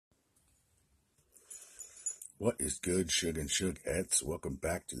What is good, Suge and Sugeettes? Welcome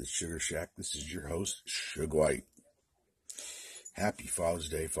back to the Sugar Shack. This is your host, Suge White. Happy Father's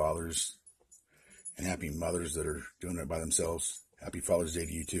Day, fathers, and happy mothers that are doing it by themselves. Happy Father's Day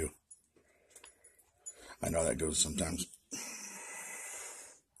to you, too. I know that goes sometimes.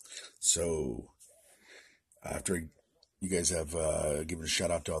 So, after you guys have given a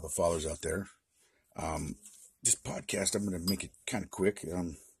shout out to all the fathers out there, this podcast, I'm going to make it kind of quick. I'm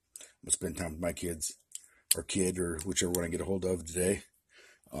going to spend time with my kids. Or kid, or whichever one I get a hold of today.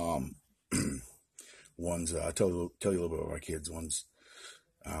 One's I'll tell you a little bit about my kids. One's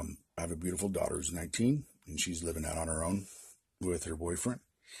I have a beautiful daughter who's 19, and she's living out on her own with her boyfriend.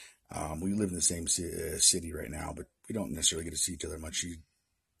 We live in the same city right now, but we don't necessarily get to see each other much.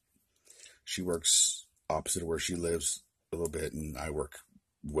 She works opposite of where she lives a little bit, and I work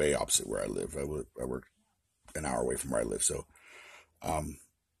way opposite where I live. I work an hour away from where I live, so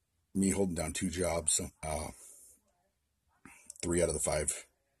me holding down two jobs, 3 out of the 5,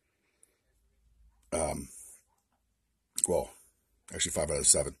 well, actually 5 out of the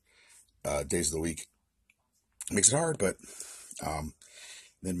 7 days of the week makes it hard. But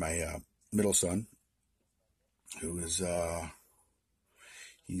then my middle son, who is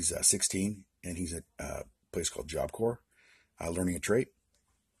he's 16, and he's at a place called Job Corps, learning a trade,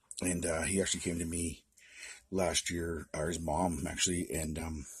 and he actually came to me last year, or his mom actually, and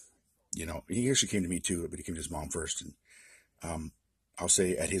he actually came to me too, but he came to his mom first. And I'll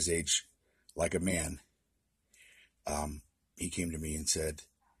say at his age, like a man, he came to me and said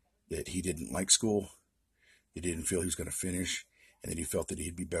that he didn't like school, he didn't feel he was going to finish, and that he felt that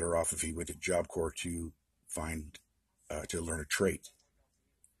he'd be better off if he went to Job Corps to to learn a trade.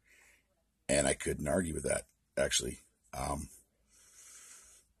 And I couldn't argue with that, actually. My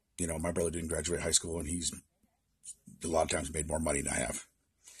brother didn't graduate high school, and he's a lot of times made more money than I have.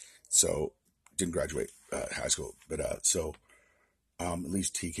 So, didn't graduate high school, but at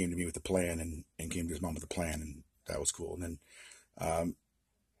least he came to me with a plan and came to his mom with a plan, and that was cool. And then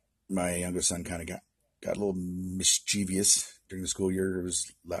my youngest son kind of got a little mischievous during the school year. It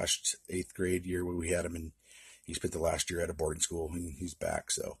was last 8th grade year where we had him, and he spent the last year at a boarding school, and he's back.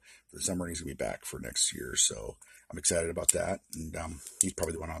 So for the summer, he's going to be back for next year. So I'm excited about that, and he's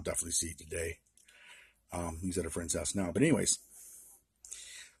probably the one I'll definitely see today. He's at a friend's house now. But anyways,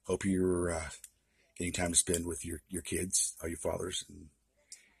 hope you're getting time to spend with your kids, all you fathers. And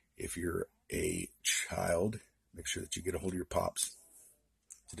if you're a child, make sure that you get a hold of your pops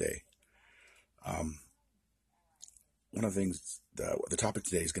today. One of the things, the topic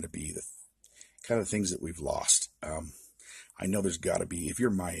today is going to be the kind of things that we've lost. I know there's got to be, if you're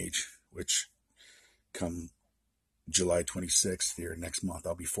my age, which come July 26th here next month,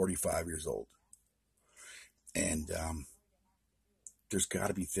 I'll be 45 years old. And there's got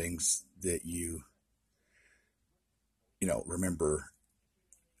to be things that you remember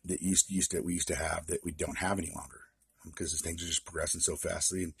that we used to have that we don't have any longer, because things are just progressing so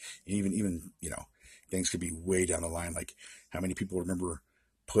fastly, and even things could be way down the line. Like, how many people remember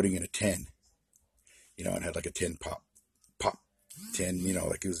putting in a 10, and had like a 10 pop 10,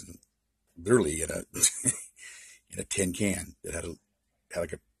 like it was literally in a in a tin can that had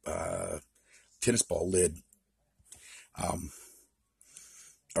like a tennis ball lid.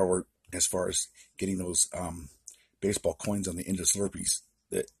 Or as far as getting those baseball coins on the end of Slurpees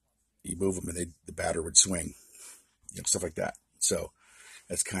that you move them and the batter would swing, stuff like that. So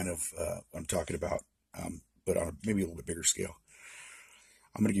that's kind of what I'm talking about, but on maybe a little bit bigger scale.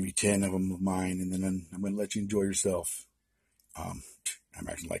 I'm going to give you 10 of them of mine, and then I'm going to let you enjoy yourself. I'm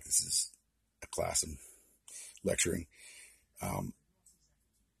acting like this is a class and lecturing. 1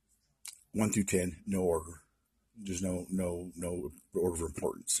 through 10, no order. There's no order of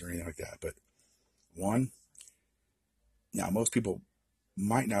importance or anything like that. But 1, now most people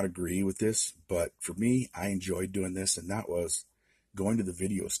might not agree with this, but for me, I enjoyed doing this, and that was going to the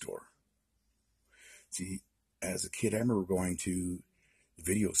video store. See, as a kid, I remember going to the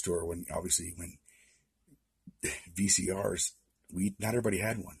video store when VCRs, not everybody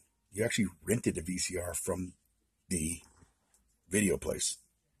had one. You actually rented a VCR from the video place,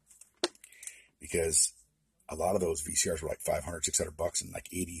 because a lot of those VCRs were like $500, $600 in like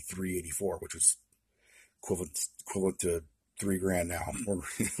 83, 84, which was equivalent to $3,000 now.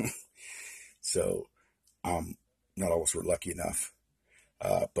 So, not all of us were lucky enough.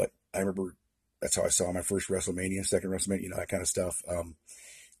 But I remember that's how I saw my first WrestleMania, second WrestleMania, that kind of stuff.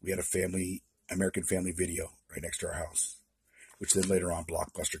 We had a American Family Video right next to our house, which then later on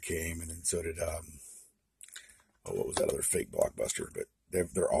Blockbuster came, and then so did, what was that other fake Blockbuster? But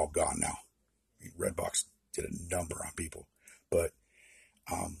they're all gone now. I mean, Redbox did a number on people, but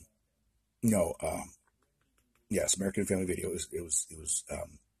no, Yes, American Family Video. It was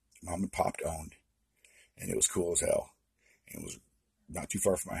mom and pop owned, and it was cool as hell. And it was not too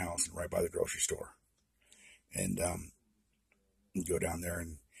far from my house and right by the grocery store. And you go down there,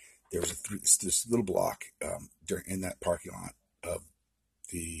 and there was this little block in that parking lot of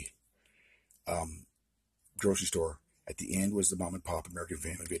the grocery store. At the end was the mom and pop American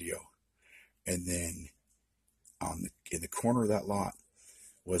Family Video, and then in the corner of that lot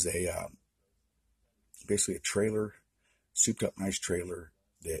was basically a trailer, souped up nice trailer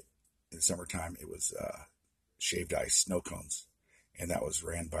that in the summertime it was shaved ice snow cones, and that was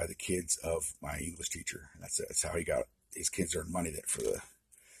ran by the kids of my English teacher. And that's how he got his kids earned money that for the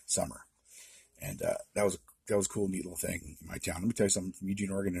summer. And that was a cool, neat little thing in my town. Let me tell you something from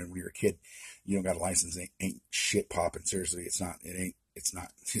Eugene, Oregon. And when you're a kid, you don't got a license. Ain't shit popping. Seriously, it's not. It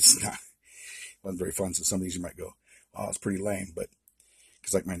wasn't very fun. So some of these you might go, oh, it's pretty lame. But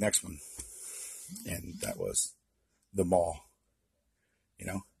because like my next one, and that was the mall.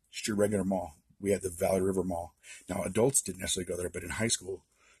 Just your regular mall. We had the Valley River Mall. Now adults didn't necessarily go there, but in high school,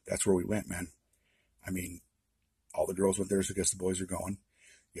 that's where we went, man. I mean, all the girls went there because the boys were going.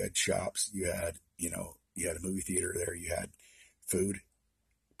 You had shops. You had a movie theater there. You had food.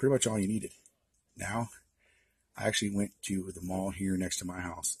 Pretty much all you needed. Now, I actually went to the mall here next to my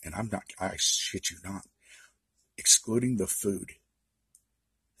house, and I shit you not, excluding the food,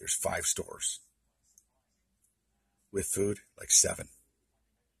 there's 5 stores. With food, like 7.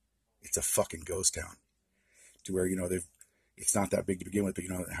 It's a fucking ghost town. To where, it's not that big to begin with, but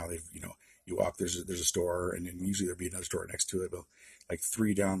how you walk, there's a store, and then usually there'll be another store next to it, but like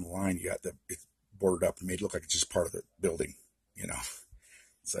 3 down the line, you got it's boarded up and made it look like it's just part of the building,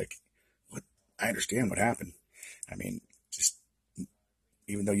 It's like, what? I understand what happened. I mean, just,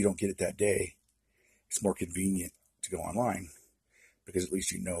 even though you don't get it that day, it's more convenient to go online, because at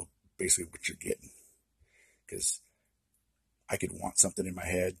least you know basically what you're getting. Because I could want something in my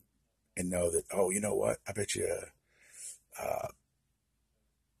head and know that, oh, you know what? I bet you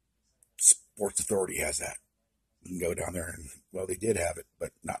Sports Authority has that. You can go down there and, well, they did have it,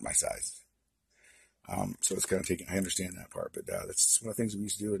 but not my size. So it's kind of I understand that part, but that's one of the things we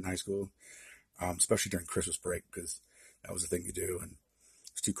used to do in high school, especially during Christmas break, because that was the thing to do. And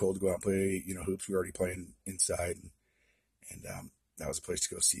it's too cold to go out and play, hoops. We were already playing inside, and that was a place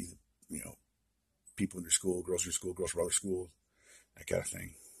to go see, people in your school, girls in your school, girls from other schools, that kind of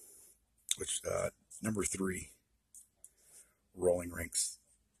thing. Which, number 3, rolling rinks,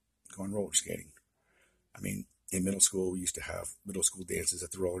 going roller skating. I mean, in middle school, we used to have middle school dances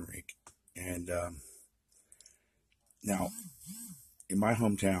at the roller rink. And now, in my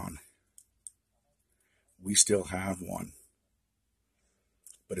hometown, we still have one.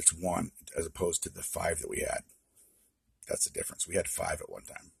 But it's 1 as opposed to the 5 that we had. That's the difference. We had 5 at one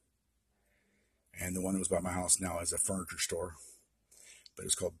time. And the one that was by my house now is a furniture store. But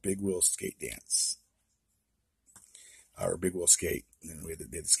it's called Big Wheel Skate Dance. Or Big Wheel Skate. And then we had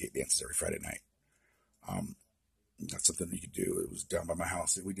the skate dances every Friday night. That's something that you could do. It was down by my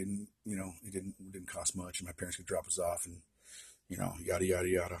house. We didn't, it didn't cost much, and my parents could drop us off, and yada yada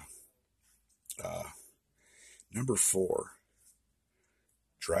yada. Number 4,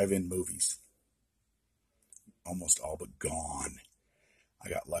 drive-in movies. Almost all but gone. I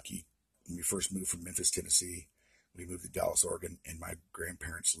got lucky when we first moved from Memphis, Tennessee. We moved to Dallas, Oregon, and my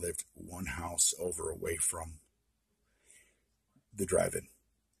grandparents lived one house over away from the drive-in.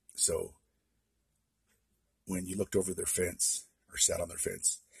 So when you looked over their fence or sat on their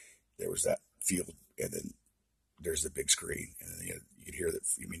fence, there was that field, and then there's the big screen, and then you could hear that.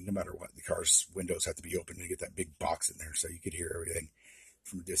 No matter what, the car's windows have to be open to get that big box in there, so you could hear everything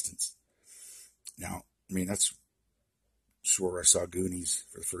from a distance. Now, that's where I saw Goonies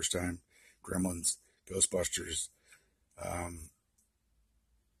for the first time, Gremlins, Ghostbusters,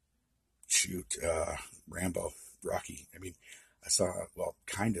 Rambo, Rocky. I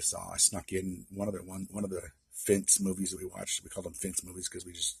snuck in one of the fence movies that we watched. We called them fence movies because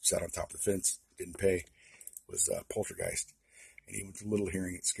we just sat on top of the fence, didn't pay. Was Poltergeist, and even with a little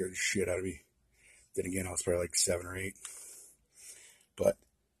hearing, it scared the shit out of me. Then again, I was probably like 7 or 8, but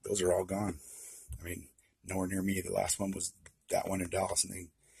those are all gone. Nowhere near me. The last one was that one in Dallas, and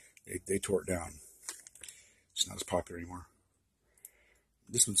they tore it down. It's not as popular anymore.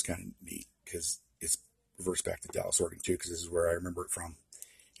 This one's kind of neat because it's reverts back to Dallas, Oregon too, because this is where I remember it from.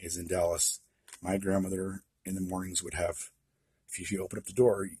 Is in Dallas. My grandmother in the mornings would have, if you open up the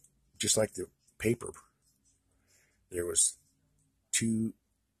door, just like the paper, there was 2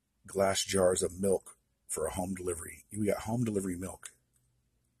 glass jars of milk for a home delivery. We got home delivery milk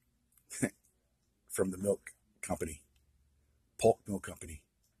from the milk company, Polk Milk Company,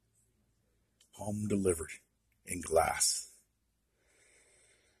 home delivered. in glass.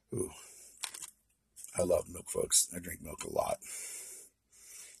 Ooh, I love milk, folks. I drink milk a lot.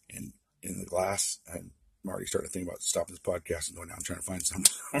 And in the glass, I'm already starting to think about stopping this podcast and going down and trying to find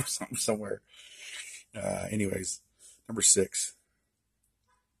something somewhere. Anyways, number 6,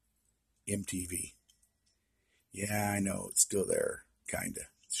 MTV. Yeah, I know, it's still there, kind of.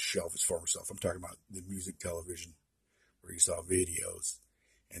 Its shelf is former self. I'm talking about the music television where you saw videos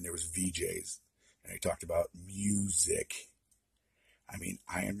and there was VJs and they talked about music. I mean,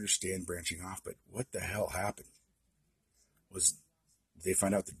 I understand branching off, but what the hell happened? Did they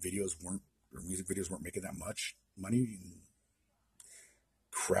find out that music videos weren't making that much money?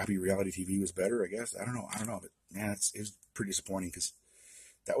 Crappy reality TV was better, I guess. I don't know, but man, it was pretty disappointing because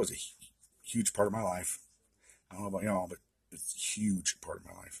that was a huge part of my life. I don't know about y'all, but it's a huge part of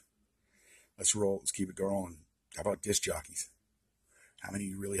my life. Let's roll. Let's keep it going. How about disc jockeys? How many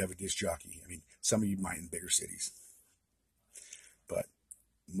of you really have a disc jockey? I mean, some of you might in bigger cities, but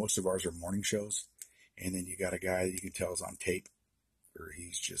most of ours are morning shows. And then you got a guy that you can tell is on tape, or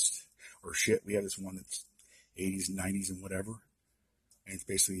shit. We have this one that's 80s, 90s, and whatever. And it's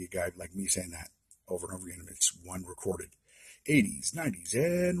basically a guy like me saying that over and over again. And it's one recorded 80s, 90s,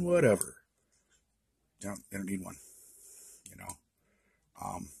 and whatever. They don't need one, you know.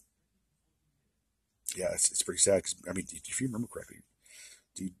 Yeah, it's pretty sad. Cause, I mean, if you remember correctly,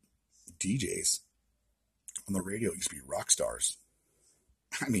 DJs on the radio used to be rock stars.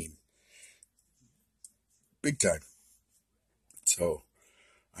 I mean, big time. So,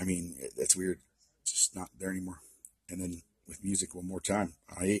 I mean, that's weird. It's just not there anymore. And then with music, one more time.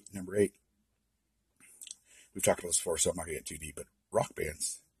 Number 8. We've talked about this before, so I'm not going to get too deep, but rock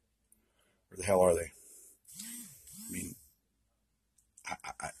bands. Where the hell are they? I mean,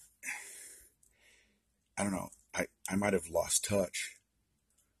 I don't know. I might have lost touch,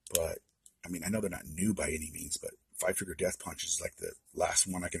 but I mean, I know they're not new by any means, but Five Finger Death Punch is like the last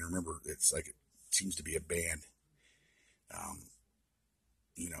one I can remember. It's like, it seems to be a band.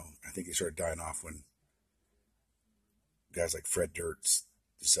 I think they started dying off when guys like Fred Durst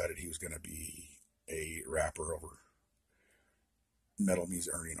decided he was going to be a rapper over metal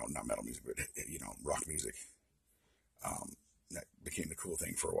music, or, not metal music, but, rock music. That became the cool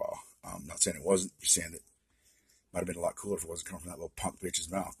thing for a while. Not saying it wasn't, just saying it might have been a lot cooler if it wasn't coming from that little punk bitch's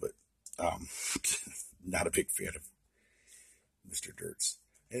mouth, but not a big fan of Mr. Durst.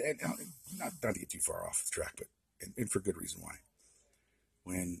 And not to get too far off the track, but and for good reason why.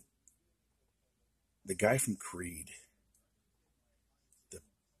 When the guy from Creed, the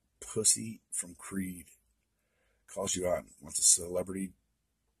pussy from Creed, calls you out and wants a celebrity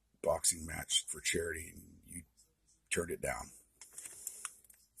boxing match for charity, and you turned it down.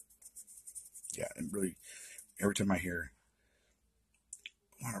 Yeah, and really, every time I hear,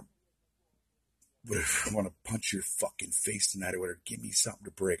 I want to punch your fucking face tonight or whatever, give me something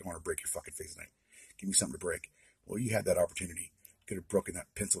to break. I want to break your fucking face tonight. Give me something to break. Well, you had that opportunity. Could have broken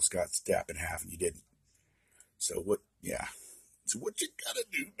that pencil Scott Stapp in half, and you didn't. So what? Yeah. So what you gotta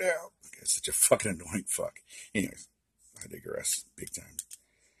do now? It's such a fucking annoying fuck. Anyways, I digress big time.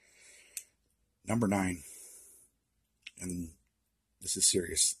 Number 9, and this is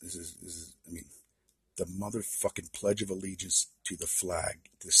serious. This is. I mean, the motherfucking Pledge of Allegiance to the flag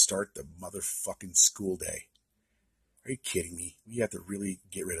to start the motherfucking school day. Are you kidding me? We have to really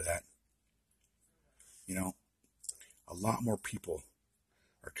get rid of that. A lot more people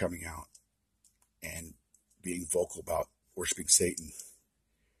are coming out and being vocal about worshiping Satan.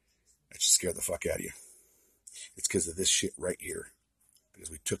 That should scare the fuck out of you. It's because of this shit right here.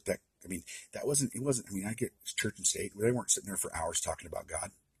 Because we took that. I mean, it wasn't, I mean, I get church and state where they weren't sitting there for hours talking about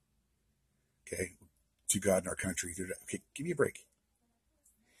God. Okay. To God in our country. Okay. Give me a break.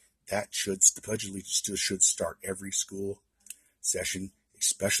 The Pledge of Allegiance still should start every school session,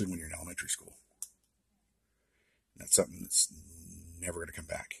 especially when you're in elementary school. And that's something that's never going to come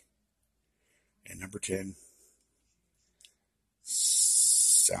back. And number 10,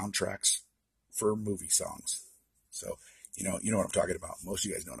 soundtracks for movie songs. So, you know what I'm talking about. Most of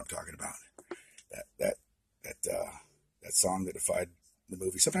you guys know what I'm talking about. That song that defied the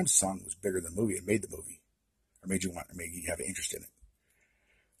movie. Sometimes the song was bigger than the movie and made the movie, or made you have an interest in it.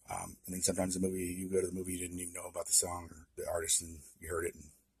 And then sometimes you go to the movie, you didn't even know about the song or the artist, and you heard it,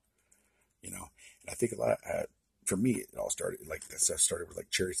 and and I think a lot. For me, it all started like that stuff started with like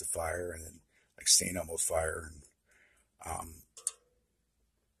Chariots of Fire, and then like St. Elmo's Fire, and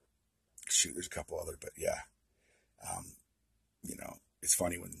there's a couple other, but yeah, it's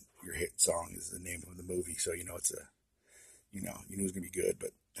funny when your hit song is the name of the movie, so it's you knew it was gonna be good.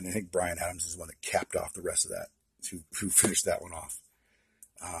 But and I think Bryan Adams is the one that capped off the rest of that, who finished that one off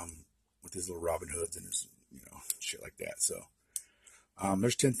with his little Robin Hoods and his, shit like that. So,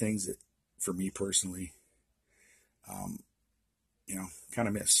 there's 10 things that, for me personally, um, kind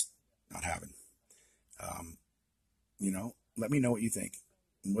of miss not having. Um, let me know what you think.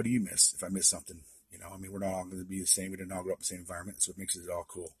 What do you miss if I miss something? We're not all going to be the same. We didn't all grow up in the same environment. That's what makes it all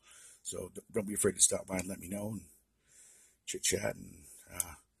cool. So don't be afraid to stop by and let me know and chit chat. And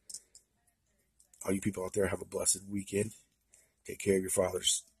all you people out there, have a blessed weekend. Take care of your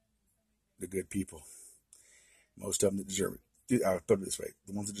fathers, the good people. Most of them that deserve it. I'll put it this way: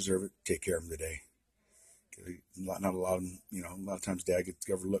 the ones that deserve it, take care of them today. Not a lot of them, a lot of times dad gets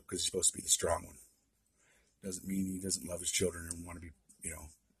overlooked because he's supposed to be the strong one. Doesn't mean he doesn't love his children and want to be,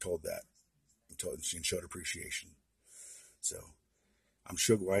 told that. Told and showed appreciation. So I'm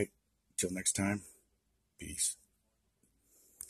Suge White. Till next time, peace.